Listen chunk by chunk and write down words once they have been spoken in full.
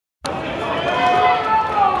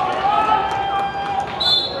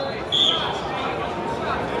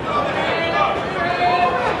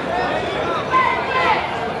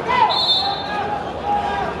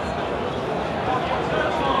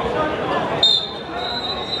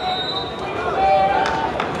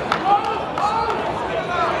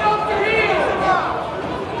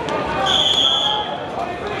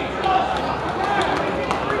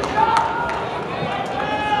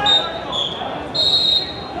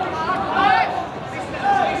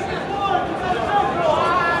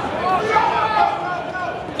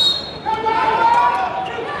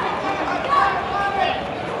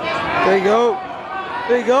There you go.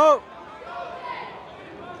 There you go.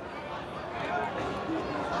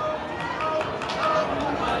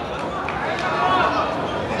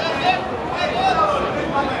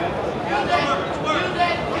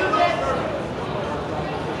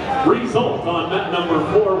 Result on mat number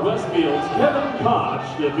 4, Westfield's Kevin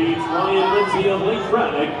Koch defeats Ryan Lindsay of Lake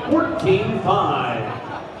Braddock 14-5.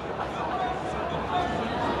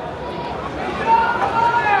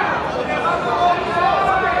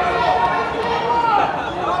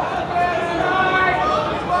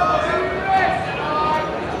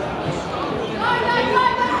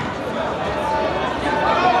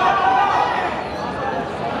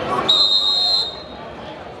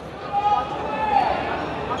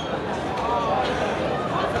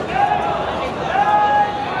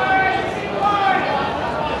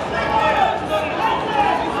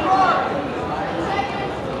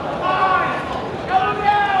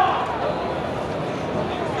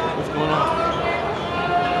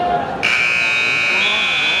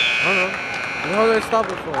 Stop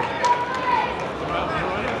it for?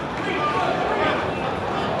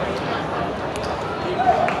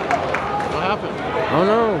 What happened? I don't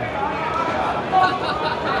know.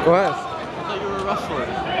 Go ask. I thought you were a wrestler.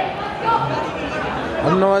 I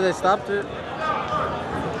don't know why they stopped it.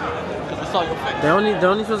 Because I saw your face. They're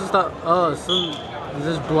only supposed to stop. Oh,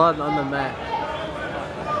 there's blood on the mat.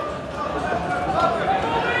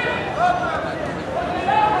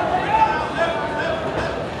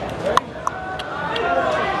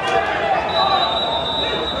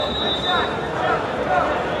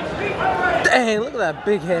 Dang, look at that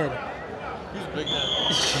big head. He's big head.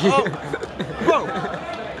 Oh, bro.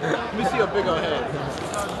 Let me see your big old head.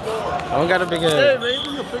 I don't got a big head. Hey, man,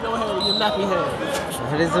 you your big old head with your nappy head. My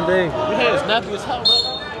head isn't big. Your head is nappy as hell, bro.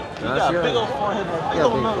 You got a big old forehead and a big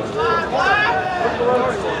old nose.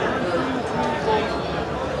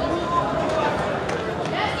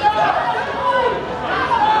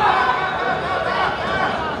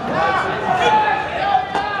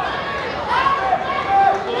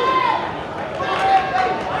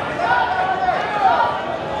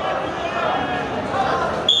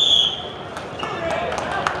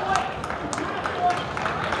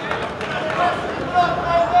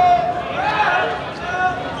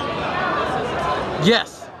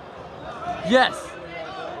 Yes. Yes.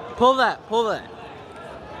 Pull that. Pull that.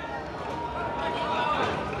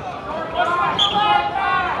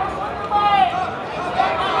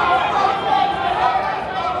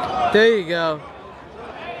 There you go.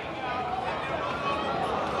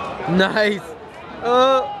 Nice.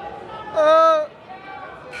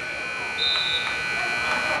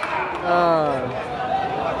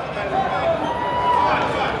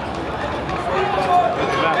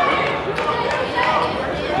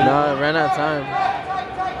 No, I ran out of time.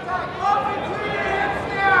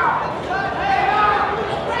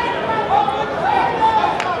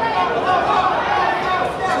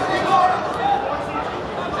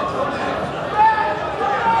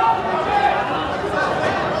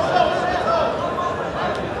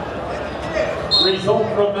 Result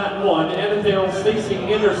from mat 1, Annandale Stacey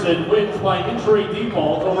Anderson wins by injury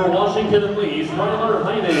default over Washington and Lee's Ryler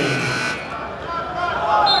Heine.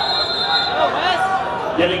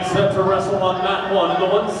 Getting set to wrestle on mat 1 in the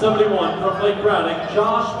 171 from Lake Braddock,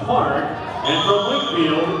 Josh Park, and from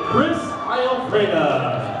Wakefield, Chris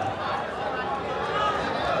Alfreda.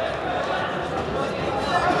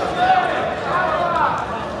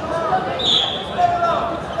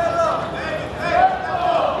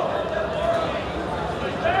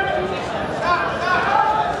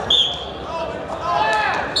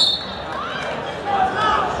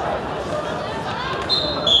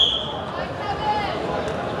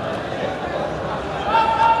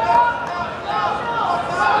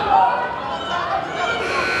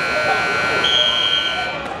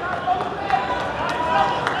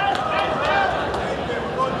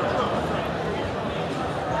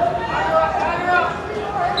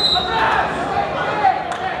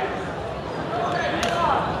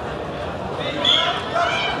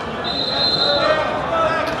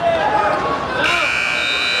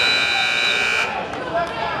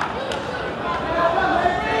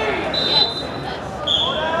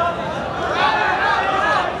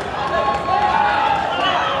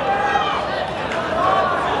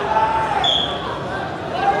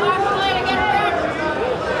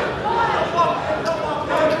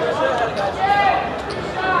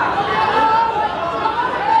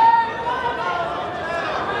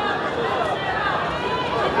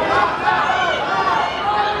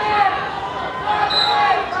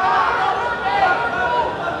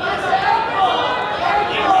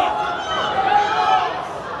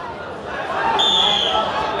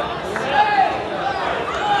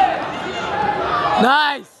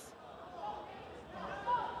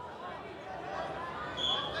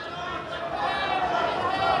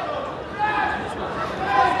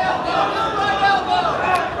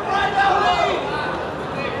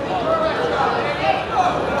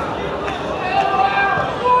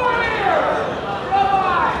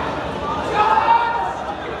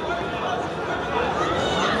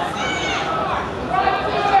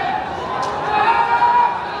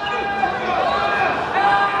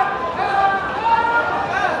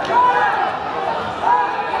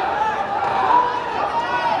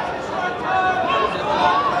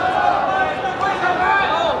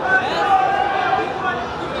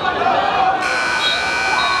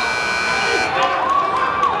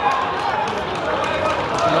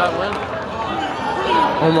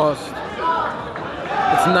 Almost.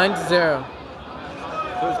 It's 9-0.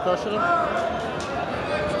 So he's crushing him?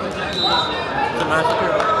 It's a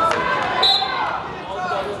massacre.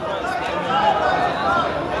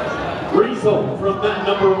 Result from mat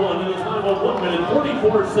number 1 in a time of 1 minute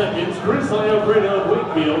 44 seconds. Chris Iofredo of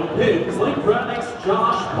Wakefield pins Lake Braddock's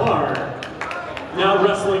Josh Park. Now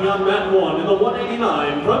wrestling on mat 1 in the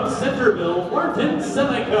 189 from Centerville, Martin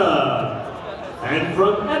Seneca. And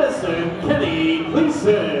from Edison, Kenny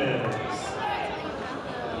Gleason.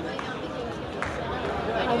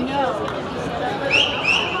 Oh no.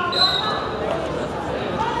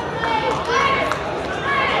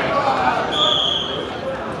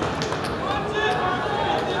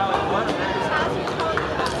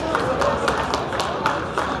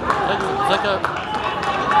 It's like a...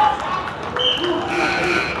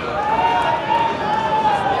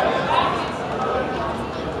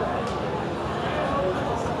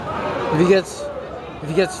 If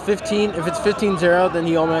he gets 15, if it's 15-0, then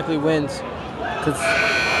he automatically wins. Cause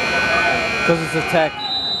it's a tech.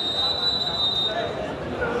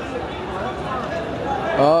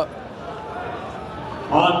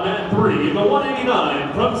 On mat 3, the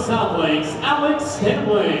 189 from South Lakes, Alex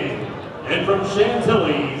Henley. And from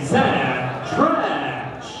Chantilly, Zach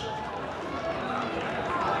Trash.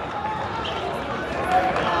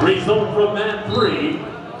 Result from mat 3,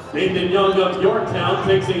 Nathan Young of Yorktown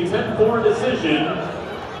takes a 10-4 decision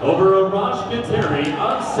over Arash Kateri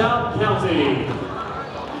of South County.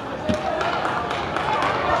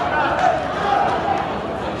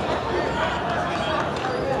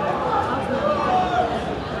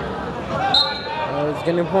 He's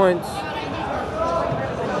getting points.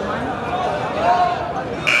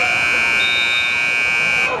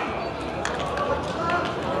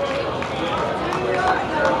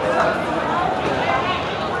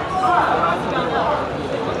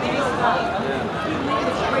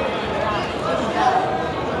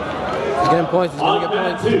 Getting points, he's gonna get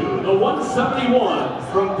points. 2, the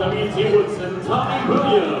 171 from W.T. Woodson, Tommy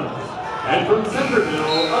Williams. And from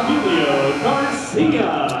Centerville, Emilio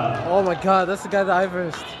Garcia. Oh my god, that's the guy that I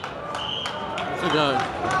versed. What's the guy?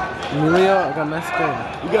 Emilio, I got massacred.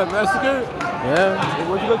 You got massacred? Yeah. Hey,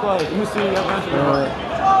 what'd you look like? Let me see you got massacred.